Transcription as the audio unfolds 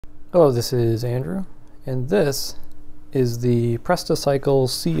Hello, this is Andrew, and this is the Prestacycle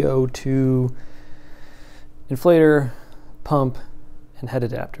CO2 inflator, pump, and head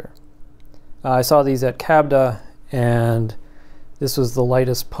adapter. I saw these at Cabda, and this was the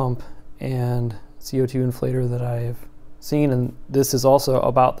lightest pump and CO2 inflator that I've seen, and this is also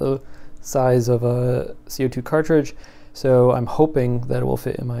about the size of a CO2 cartridge, so I'm hoping that it will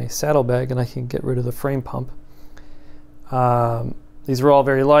fit in my saddlebag and I can get rid of the frame pump. These are all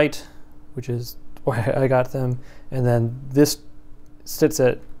very light, which is why I got them, and then this sits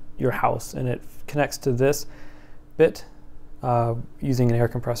at your house and it connects to this bit using an air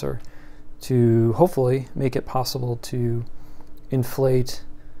compressor to hopefully make it possible to inflate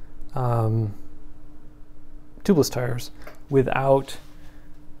tubeless tires without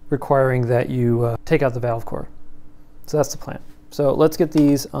requiring that you take out the valve core. So that's the plan. So let's get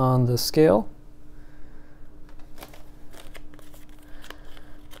these on the scale.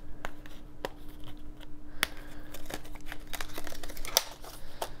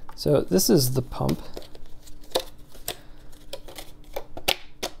 So this is the pump,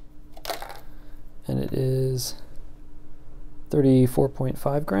 and it is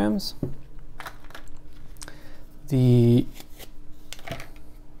 34.5 grams. The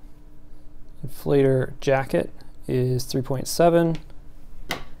inflator jacket is 3.7,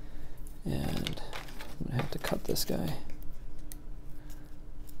 and I'm gonna have to cut this guy.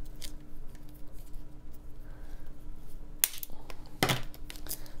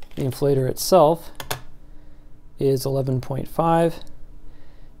 The inflator itself is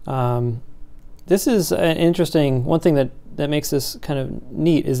 11.5. This is an interesting, one thing that makes this kind of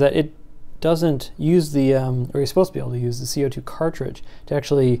neat is that it doesn't use the, or you're supposed to be able to use the CO2 cartridge to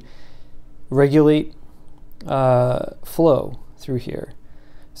actually regulate flow through here.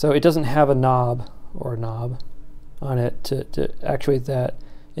 So it doesn't have a knob on it to actuate that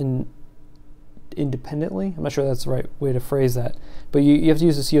independently. I'm not sure that's the right way to phrase that, but you have to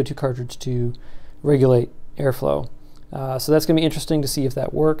use the CO2 cartridge to regulate airflow. So that's going to be interesting to see if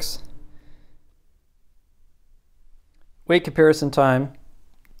that works. Weight comparison time,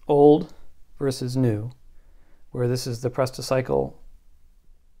 old versus new, where this is the Prestacycle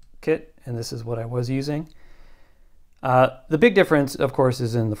kit and this is what I was using. The big difference, of course,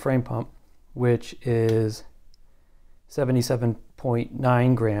 is in the frame pump, which is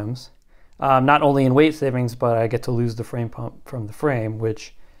 77.9 grams. Not only in weight savings, but I get to lose the frame pump from the frame,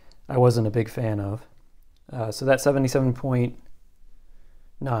 which I wasn't a big fan of. So that's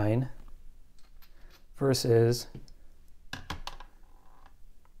 77.9 versus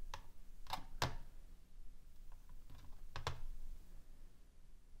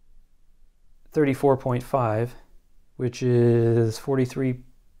 34.5, which is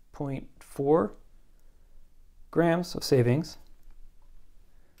 43.4 grams of savings.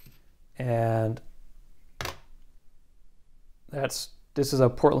 And this is a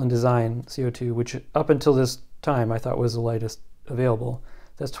Portland design CO2, which up until this time I thought was the lightest available.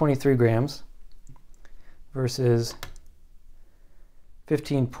 That's 23 grams versus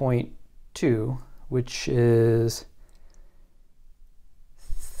 15.2, which is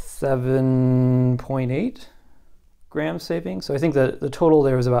 7.8 grams savings. So I think the total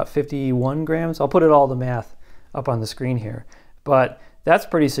there is about 51 grams. I'll put it all the math up on the screen here, but that's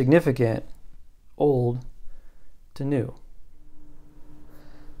pretty significant, old to new.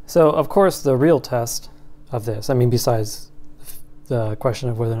 So of course the real test of this, I mean besides the question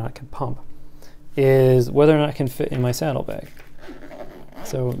of whether or not it can pump, is whether or not it can fit in my saddlebag.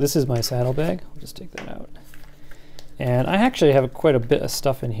 So this is my saddlebag. I'll just take that out. And I actually have quite a bit of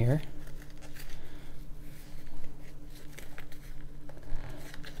stuff in here.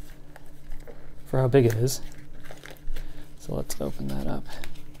 For how big it is. So let's open that up.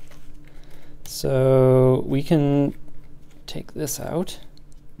 So we can take this out,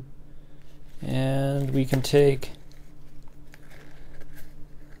 and we can take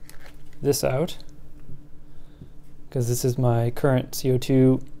this out, because this is my current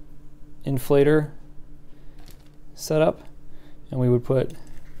CO2 inflator setup, and we would put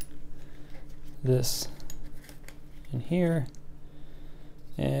this in here,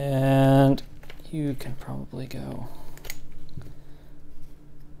 and you can probably go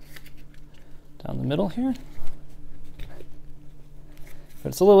down the middle here, but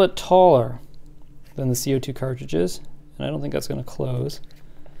it's a little bit taller than the CO2 cartridges, and I don't think that's going to close,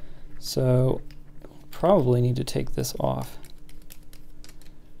 so probably need to take this off.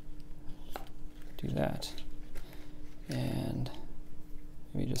 Do that, and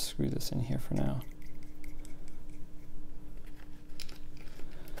maybe just screw this in here for now.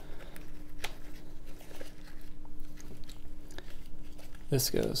 This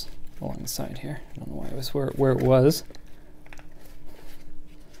goes along the side here. I don't know why it was where it was.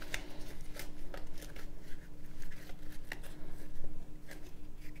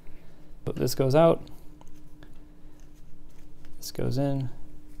 So this goes out. This goes in.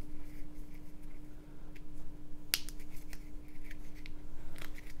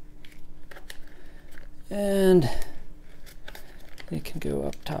 And it can go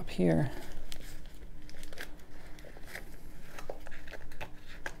up top here.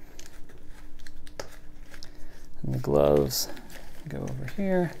 And the gloves go over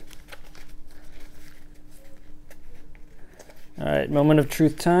here. All right, moment of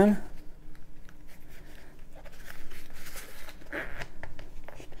truth time.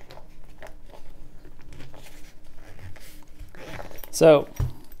 So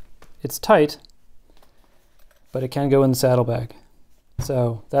it's tight, but it can go in the saddlebag.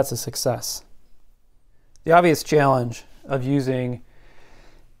 So that's a success. The obvious challenge of using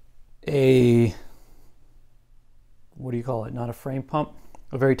a, what do you call it? Not a frame pump,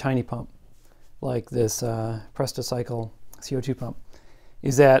 a very tiny pump like this Prestacycle CO2 pump,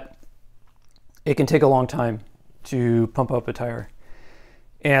 is that it can take a long time to pump up a tire.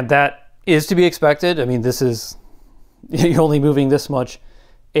 And that is to be expected. I mean, this is, you're only moving this much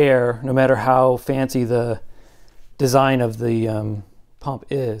air, no matter how fancy the design of the pump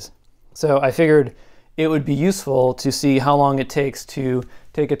is. So I figured it would be useful to see how long it takes to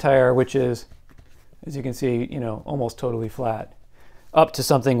take a tire which is, as you can see, you know, almost totally flat, up to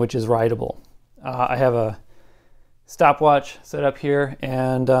something which is rideable. I have a stopwatch set up here,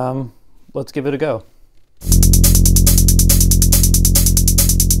 and let's give it a go.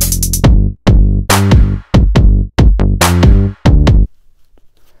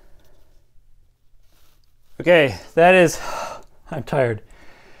 Okay, that is, I'm tired.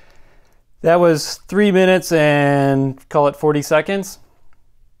 That was 3 minutes and call it 40 seconds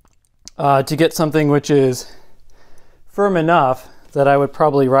to get something which is firm enough that I would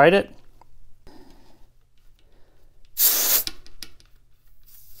probably ride it.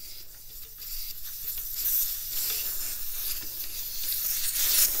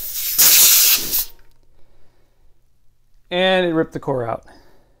 And it ripped the core out.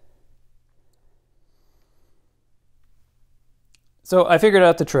 So I figured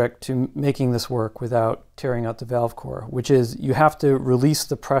out the trick to making this work without tearing out the valve core, which is you have to release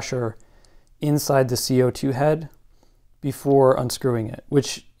the pressure inside the CO2 head before unscrewing it,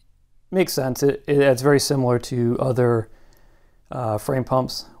 which makes sense. It's very similar to other frame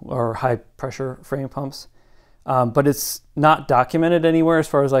pumps or high pressure frame pumps, but it's not documented anywhere as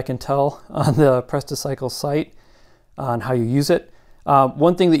far as I can tell on the Prestacycle site on how you use it.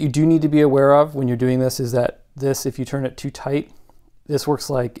 One thing that you do need to be aware of when you're doing this is that this, if you turn it too tight, this works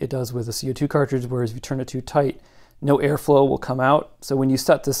like it does with a CO2 cartridge, whereas if you turn it too tight, no airflow will come out. So when you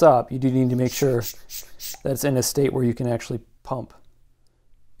set this up, you do need to make sure that it's in a state where you can actually pump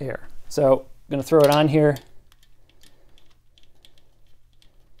air. So I'm going to throw it on here,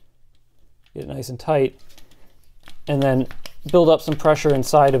 get it nice and tight, and then build up some pressure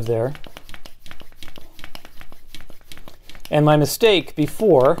inside of there. And my mistake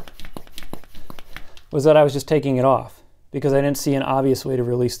before was that I was just taking it off, because I didn't see an obvious way to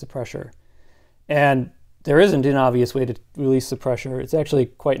release the pressure. And there isn't an obvious way to release the pressure. It's actually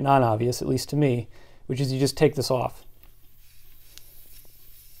quite non-obvious, at least to me, which is you just take this off.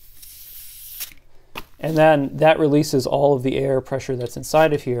 And then that releases all of the air pressure that's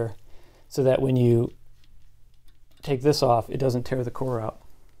inside of here, so that when you take this off, it doesn't tear the core out.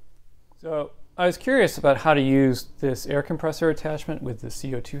 So I was curious about how to use this air compressor attachment with the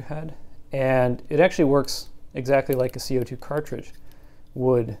CO2 head, and it actually works exactly like a CO2 cartridge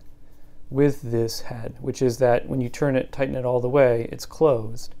would with this head, which is that when you turn it, tighten it all the way, it's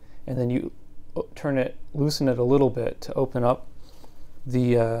closed, and then you turn it, loosen it a little bit to open up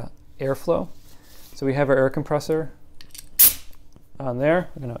the airflow. So we have our air compressor on there.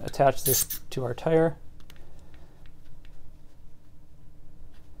 We're going to attach this to our tire,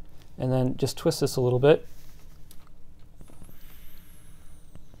 and then just twist this a little bit.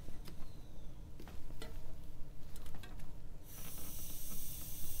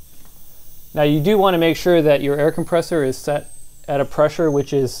 Now you do want to make sure that your air compressor is set at a pressure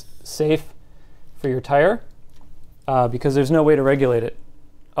which is safe for your tire, because there's no way to regulate it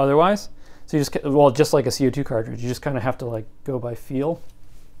otherwise. So you just, well, just like a CO2 cartridge, you just kind of have to like go by feel.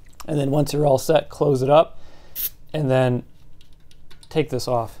 And then once you're all set, close it up, and then take this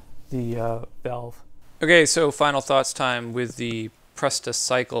off the valve. Okay, so final thoughts time with the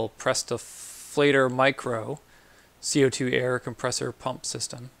Prestacycle Prestaflator Micro CO2 air compressor pump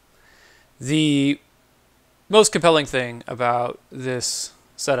system. The most compelling thing about this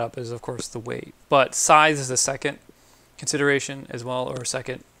setup is, of course, the weight. But size is a second consideration as well, or a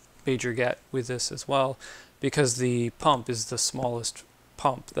second major get with this as well, because the pump is the smallest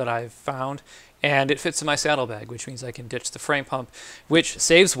pump that I've found, and it fits in my saddlebag, which means I can ditch the frame pump, which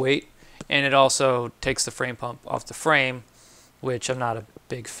saves weight, and it also takes the frame pump off the frame, which I'm not a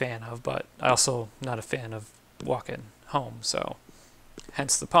big fan of, but I also not a fan of walking home, so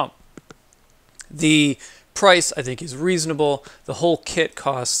hence the pump. The price, I think, is reasonable. The whole kit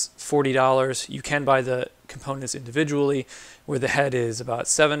costs $40. You can buy the components individually, where the head is about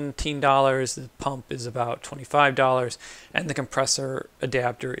 $17, the pump is about $25, and the compressor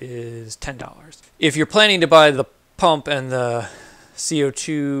adapter is $10. If you're planning to buy the pump and the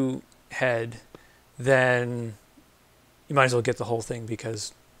CO2 head, then you might as well get the whole thing,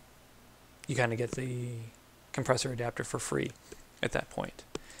 because you kind of get the compressor adapter for free at that point.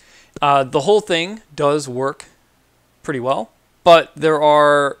 The whole thing does work pretty well, but there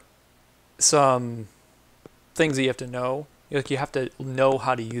are some things that you have to know. Like, you have to know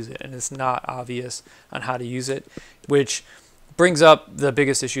how to use it, and it's not obvious on how to use it, which brings up the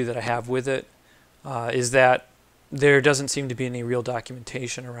biggest issue that I have with it, is that there doesn't seem to be any real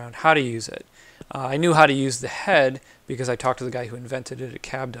documentation around how to use it. I knew how to use the head because I talked to the guy who invented it at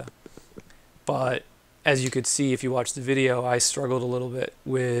CABDA, but as you could see if you watch the video, I struggled a little bit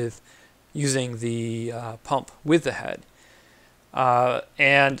with using the pump with the head.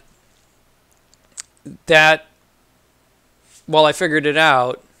 And that, while I figured it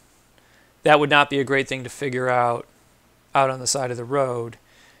out, that would not be a great thing to figure out on the side of the road.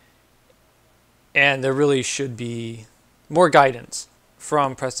 And there really should be more guidance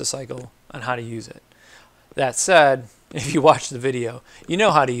from Prestacycle on how to use it. That said, if you watch the video, you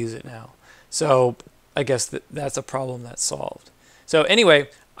know how to use it now. So I guess that's a problem that's solved. So anyway,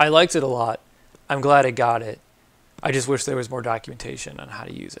 I liked it a lot. I'm glad I got it. I just wish there was more documentation on how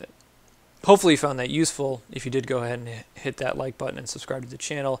to use it. Hopefully you found that useful. If you did, go ahead and hit that like button and subscribe to the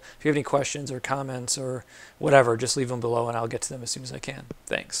channel. If you have any questions or comments or whatever, just leave them below and I'll get to them as soon as I can.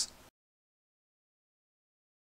 Thanks.